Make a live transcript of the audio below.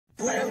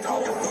In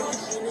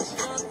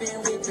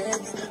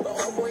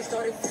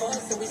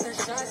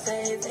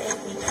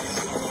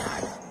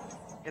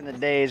the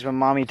days when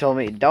mommy told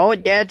me,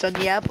 don't dance on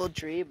the apple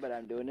tree, but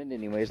I'm doing it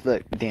anyways.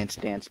 Look, dance,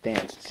 dance,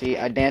 dance. See,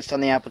 I danced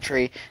on the apple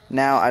tree.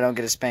 Now I don't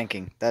get a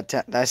spanking. That's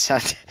not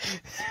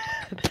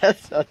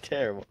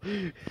terrible.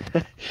 I'm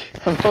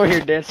over here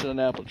dancing on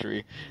an apple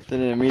tree,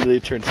 then it immediately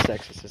turns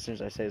sexist as soon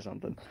as I say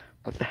something.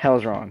 What the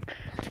hell's wrong?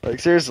 Like,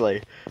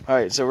 seriously.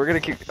 Alright, so we're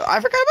gonna keep... I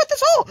forgot about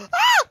this hole!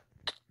 Ah!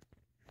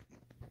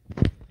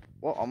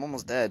 Well, I'm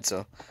almost dead,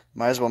 so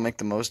might as well make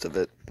the most of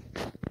it.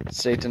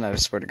 Satan, I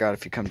swear to God,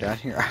 if you come down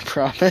here, I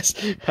promise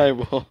I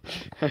will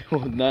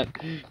not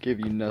give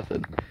you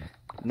nothing.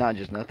 Not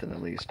just nothing,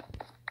 at least.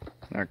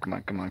 Alright, come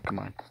on, come on, come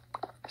on.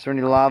 Is there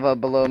any lava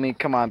below me?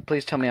 Come on,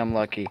 please tell me I'm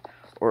lucky.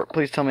 Or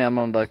please tell me I'm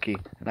unlucky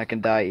and I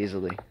can die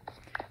easily.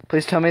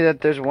 Please tell me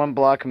that there's one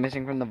block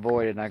missing from the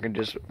void and I can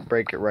just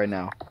break it right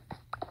now.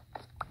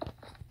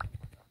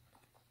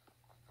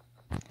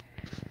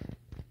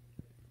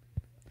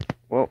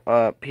 Well,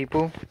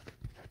 people,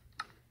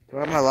 do I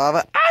have my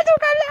lava? I don't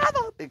got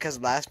lava! Because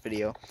last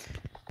video,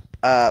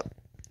 the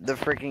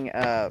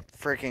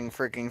freaking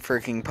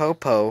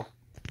Popo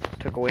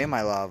took away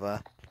my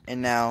lava,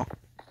 and now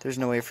there's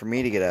no way for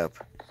me to get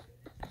up.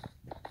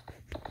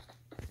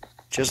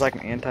 Just like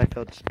an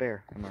anti-failed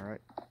despair, am I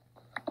right?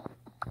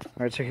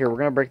 Alright, so here, we're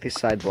gonna break these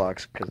side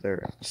blocks, because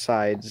they're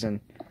sides, and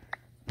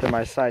they're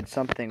my side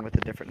something with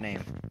a different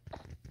name.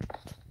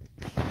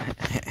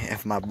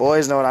 If my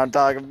boys know what I'm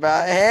talking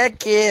about,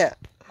 heck yeah!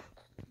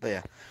 But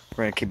yeah,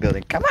 we're gonna keep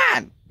building. Come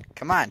on!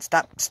 Come on,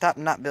 stop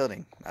not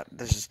building.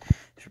 This is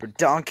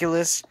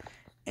ridiculous,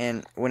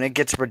 and when it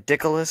gets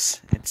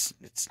ridiculous, it's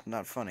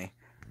not funny.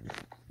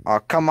 Oh,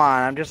 come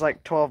on, I'm just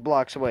like 12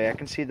 blocks away. I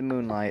can see the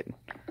moonlight.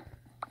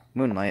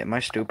 Moonlight, am I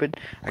stupid?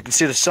 I can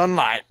see the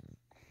sunlight!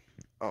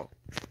 Oh,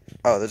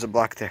 there's a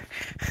block there.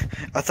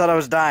 I thought I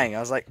was dying. I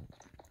was like,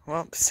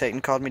 well, Satan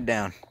called me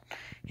down.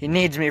 He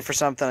needs me for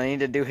something. I need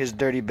to do his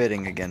dirty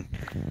bidding again.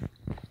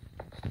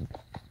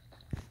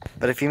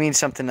 But if he means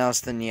something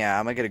else, then yeah,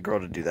 I'm gonna get a girl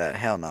to do that.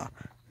 Hell no.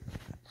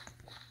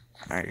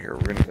 Alright, here,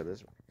 we're gonna go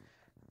this way.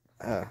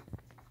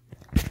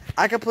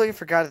 I completely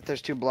forgot that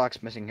there's 2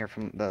 blocks missing here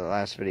from the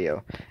last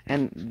video.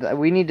 And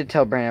we need to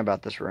tell Brandon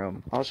about this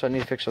room. Also, I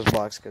need to fix those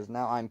blocks, because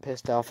now I'm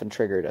pissed off and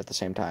triggered at the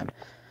same time.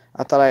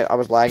 I thought I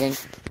was lagging,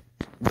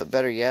 but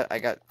better yet, I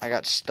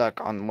got stuck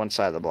on one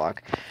side of the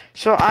block.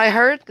 So I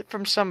heard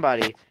from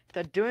somebody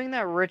that doing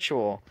that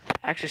ritual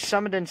actually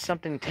summoned in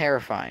something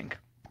terrifying.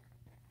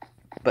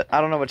 But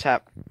I don't know what's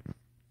happening.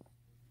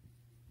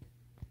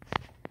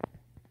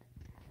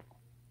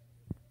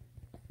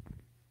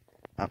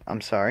 I'm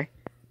sorry.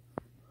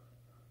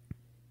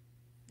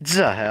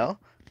 The hell?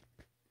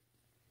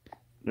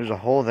 There's a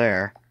hole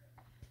there.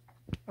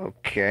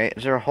 Okay,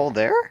 is there a hole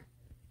there?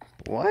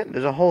 What?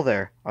 There's a hole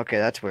there. Okay,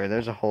 that's weird.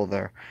 There's a hole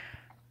there.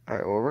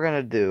 Alright, what we're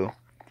gonna do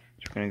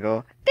is we're gonna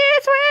go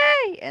this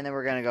way! And then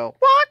we're gonna go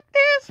walk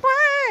this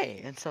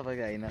way! And stuff like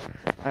that, you know?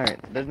 Alright,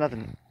 there's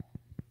nothing.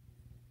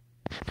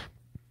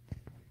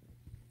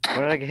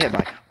 What did I get hit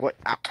by? What?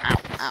 Ow,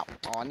 ow, ow.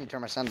 Oh, I need to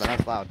turn my sound down.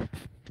 That's loud.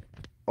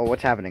 Oh,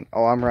 what's happening?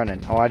 Oh, I'm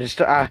running. Oh, I just...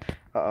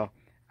 uh-oh.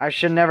 I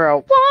should never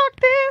walk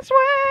this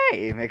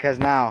way! Because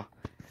now,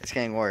 it's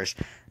getting worse.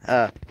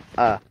 Watch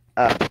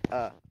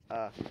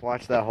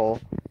that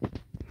hole.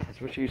 That's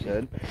what you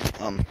said.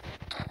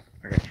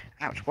 Okay.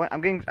 Ouch, what?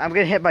 I'm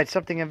getting hit by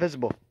something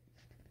invisible.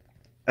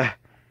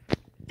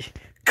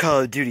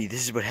 Call of Duty,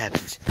 this is what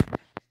happens.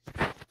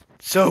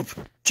 Soap,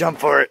 jump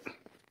for it.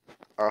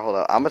 Alright, hold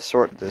on. I'm gonna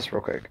sort this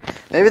real quick.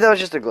 Maybe that was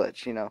just a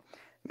glitch, you know.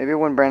 Maybe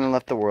when Brandon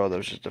left the world, it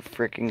was just a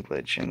freaking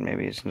glitch, and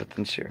maybe it's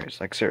nothing serious.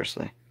 Like,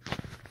 seriously.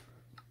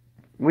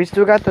 We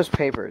still got those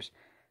papers.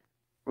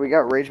 We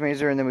got Rage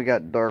Mazer, and then we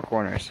got Dark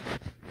Corners.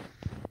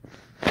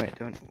 Wait,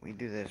 don't we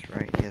do this,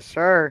 right? Yes,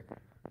 sir.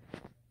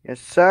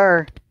 Yes,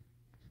 sir.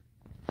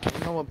 I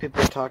don't know what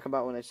people talk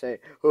about when they say,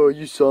 oh,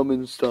 you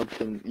summoned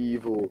something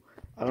evil.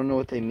 I don't know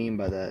what they mean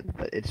by that,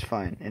 but it's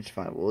fine. It's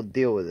fine. We'll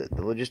deal with it.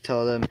 We'll just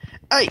tell them,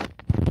 hey!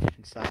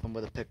 And slap them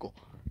with a pickle.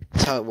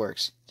 That's how it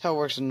works. That's how it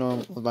works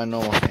with my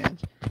normal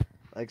fans.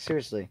 Like,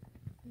 seriously.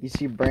 You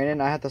see Brandon,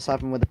 I have to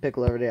slap him with a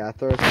pickle every day. I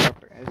throw his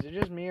pepper. Is it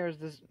just me, or is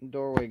this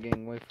doorway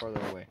getting way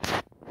farther away?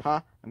 Huh?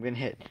 I'm getting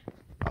hit.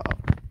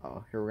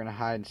 Uh-oh. Here, we're gonna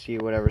hide and see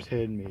whatever's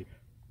hitting me.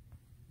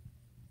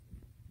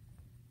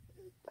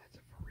 That's a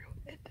real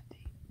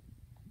entity.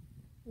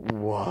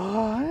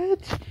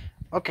 What?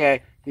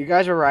 Okay, you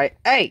guys are right.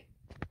 Hey!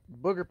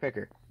 Booger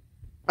picker.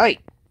 Hey!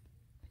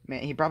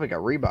 Man, he probably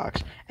got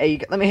Reeboks. Hey,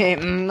 let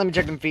me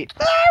check them feet.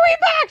 Ah,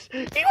 Reeboks!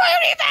 He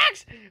want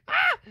Reeboks!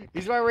 Ah!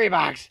 These are my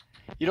Reeboks.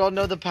 You don't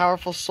know the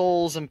powerful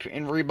souls in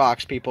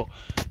Reeboks, people.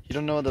 You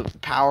don't know the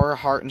power,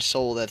 heart, and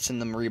soul that's in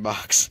them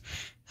Reeboks.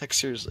 Like,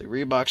 seriously,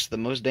 Reeboks are the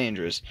most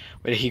dangerous.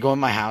 Wait, did he go in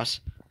my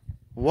house?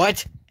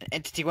 What? An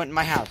entity went in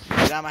my house.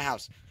 Get out of my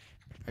house.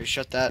 Are you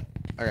shut that?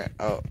 Okay.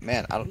 Oh,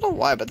 man, I don't know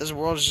why, but this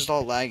world is just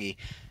all laggy.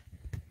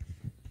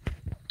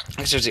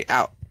 Like, seriously,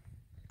 ow.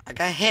 I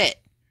got hit.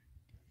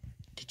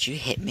 Did you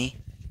hit me?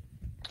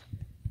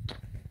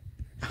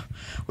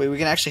 Wait, we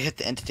can actually hit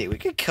the entity. We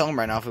could kill him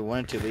right now if we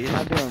wanted to, but he's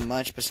not doing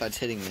much besides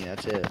hitting me.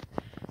 That's it.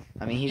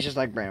 I mean, he's just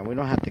like Brandon. We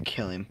don't have to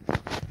kill him.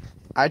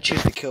 I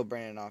choose to kill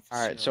Brandon off.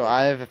 Alright, so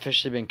I have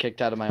officially been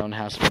kicked out of my own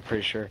house, I'm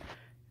pretty sure.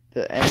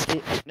 The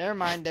entity... Never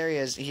mind, there he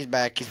is. He's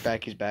back, he's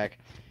back, he's back.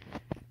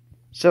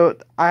 So,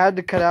 I had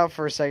to cut out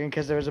for a second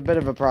because there was a bit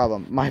of a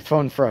problem. My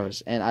phone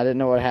froze, and I didn't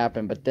know what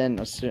happened, but then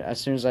as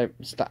soon as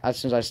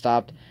I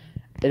stopped,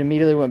 it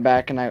immediately went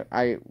back, and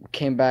I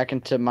came back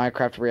into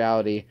Minecraft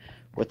reality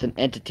with an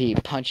entity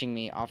punching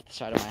me off the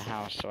side of my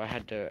house, so I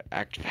had to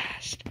act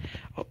fast.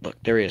 Oh,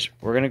 look, there he is.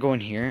 We're gonna go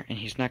in here, and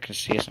he's not gonna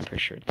see us, I'm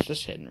pretty sure. It's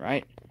just hidden,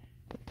 right?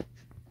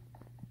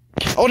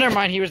 Oh, never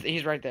mind,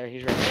 he's right there,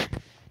 he's right there.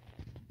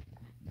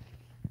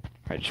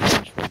 Alright,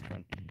 just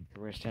run.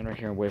 We're gonna stand right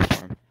here and wait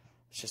for him.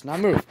 Let's just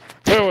not move.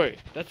 Wait,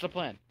 that's the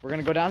plan. We're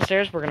gonna go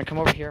downstairs, we're gonna come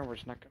over here, and we're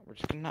just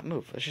gonna not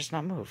move. Let's just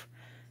not move.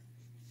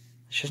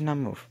 Let's just not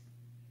move.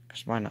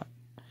 Because why not?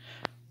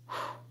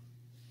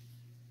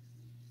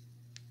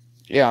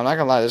 Yeah, I'm not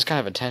gonna lie, this is kind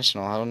of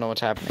intentional. I don't know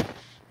what's happening.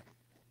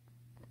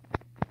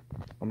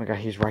 Oh my god,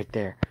 he's right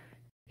there.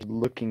 He's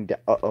looking down.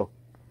 Uh-oh.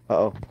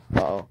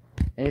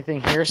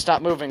 Anything here?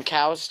 Stop moving.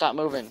 Cows, stop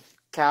moving.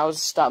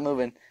 Cows, stop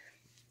moving.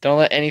 Don't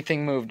let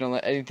anything move. Don't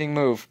let anything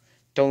move.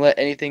 Don't let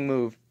anything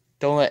move.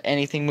 Don't let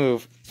anything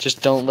move.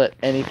 Just don't let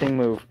anything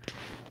move.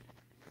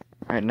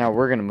 Alright, now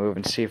we're gonna move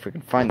and see if we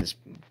can find this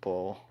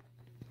bull.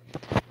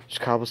 There's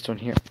cobblestone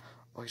here.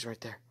 Oh, he's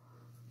right there.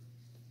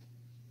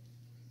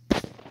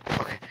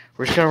 Okay,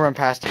 we're just gonna run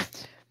past him.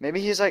 Maybe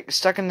he's like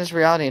stuck in this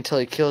reality until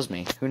he kills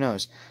me. Who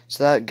knows?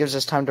 So that gives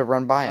us time to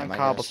run by him.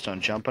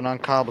 Cobblestone, jumping on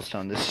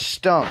cobblestone. This is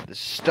stone. This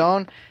is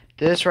stone.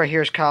 This right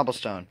here is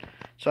cobblestone.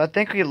 So I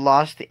think we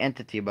lost the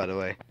entity, by the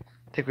way.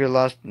 I think we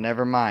lost.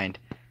 Never mind.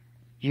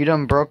 You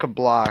done broke a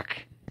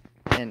block,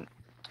 and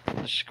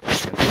let's try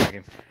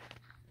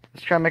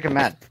and make him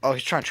mad. Oh,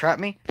 he's trying to trap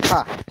me?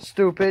 Ha!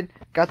 Stupid.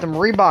 Got them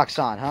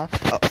Reeboks on, huh?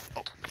 Oh,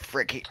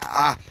 frick. Hey,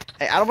 I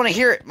don't want to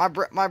hear it. My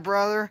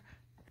brother.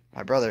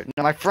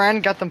 No, my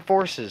friend got them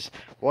forces.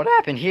 What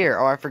happened here?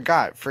 Oh, I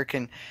forgot.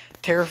 Freaking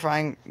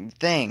terrifying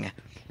thing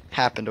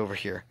happened over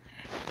here.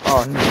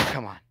 Oh, no.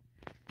 Come on.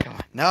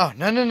 No.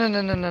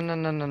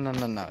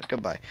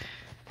 Goodbye.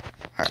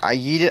 Alright, I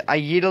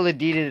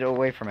yeeted it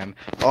away from him.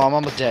 Oh, I'm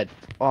almost dead.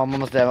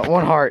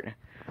 One heart.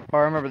 Oh,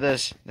 I remember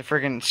this. The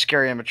freaking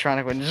scary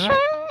animatronic went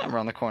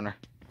around the corner.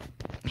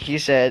 He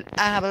said,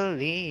 I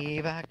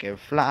believe I can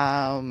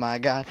fly. Oh, my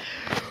God.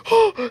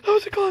 Oh, that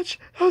was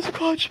a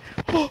clutch.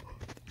 Oh.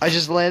 I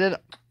just landed.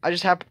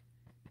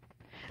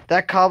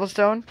 That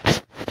cobblestone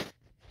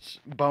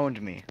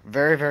boned me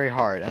very, very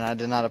hard, and I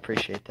did not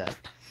appreciate that.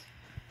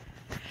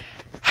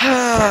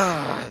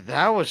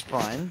 That was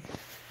fun.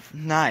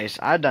 Nice.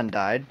 I done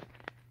died.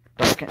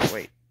 Dark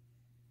Entity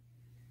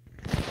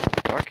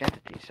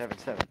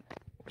 77.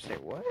 Say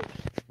what?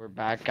 We're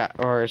back.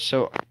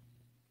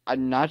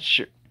 I'm not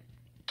sure.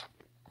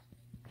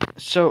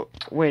 So,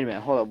 wait a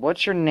minute. Hold up.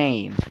 What's your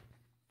name?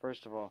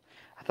 First of all,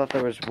 I thought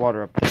there was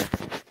water up there.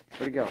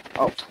 Where'd he go?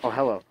 Oh,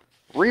 hello.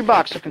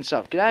 Reeboks looking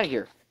stuff. Get out of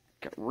here.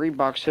 Got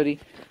Reeboks hoodie.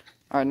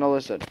 Alright, no,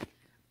 listen.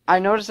 I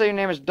noticed that your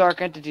name is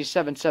Dark Entity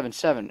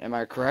 777. Am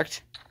I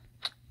correct?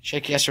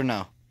 Shake yes or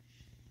no.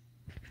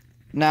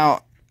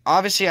 Now,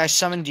 obviously I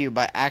summoned you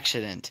by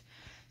accident.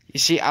 You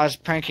see, I was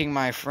pranking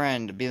my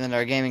friend,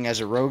 Belandar Gaming, as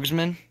a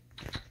roguesman.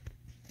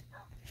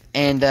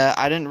 And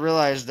I didn't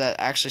realize that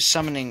actually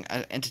summoning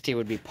an entity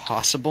would be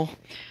possible.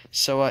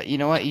 So, you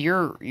know what?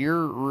 You're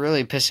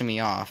really pissing me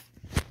off.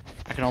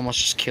 I could almost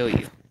just kill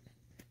you.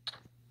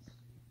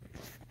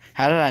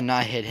 How did I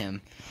not hit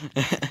him?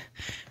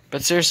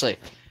 But seriously,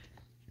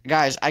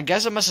 guys, I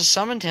guess I must have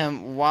summoned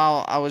him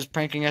while I was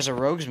pranking as a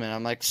roguesman.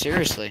 I'm like,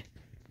 seriously.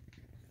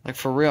 Like,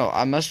 for real.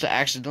 I must have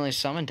accidentally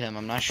summoned him.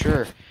 I'm not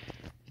sure. I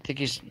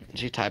think is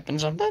he typing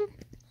something?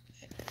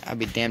 I'd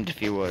be damned if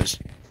he was.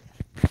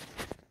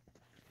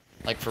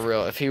 Like, for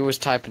real. If he was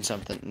typing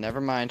something.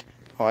 Never mind.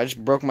 Oh, I just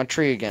broke my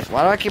tree again.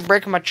 Why do I keep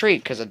breaking my tree?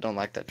 Because I don't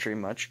like that tree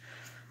much.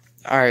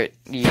 Alright,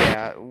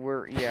 yeah,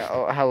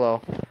 oh,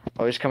 hello.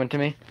 Oh, he's coming to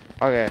me?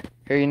 Okay,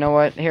 here, you know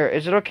what? Here,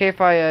 is it okay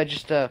if I,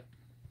 just, I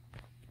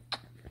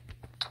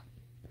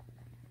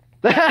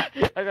got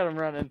him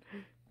running.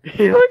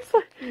 He looks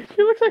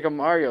like a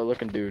Mario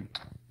looking dude.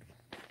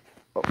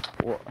 Oh,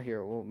 well,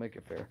 here, we'll make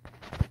it fair.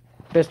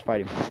 Fist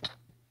fight him.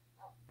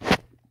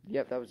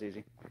 Yep, that was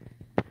easy.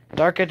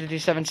 Dark Entity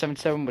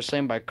 777 was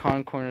slain by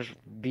Con Corners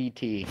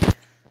BT.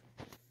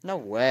 No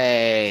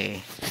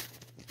way.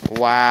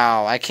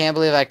 Wow, I can't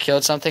believe I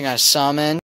killed something I summoned.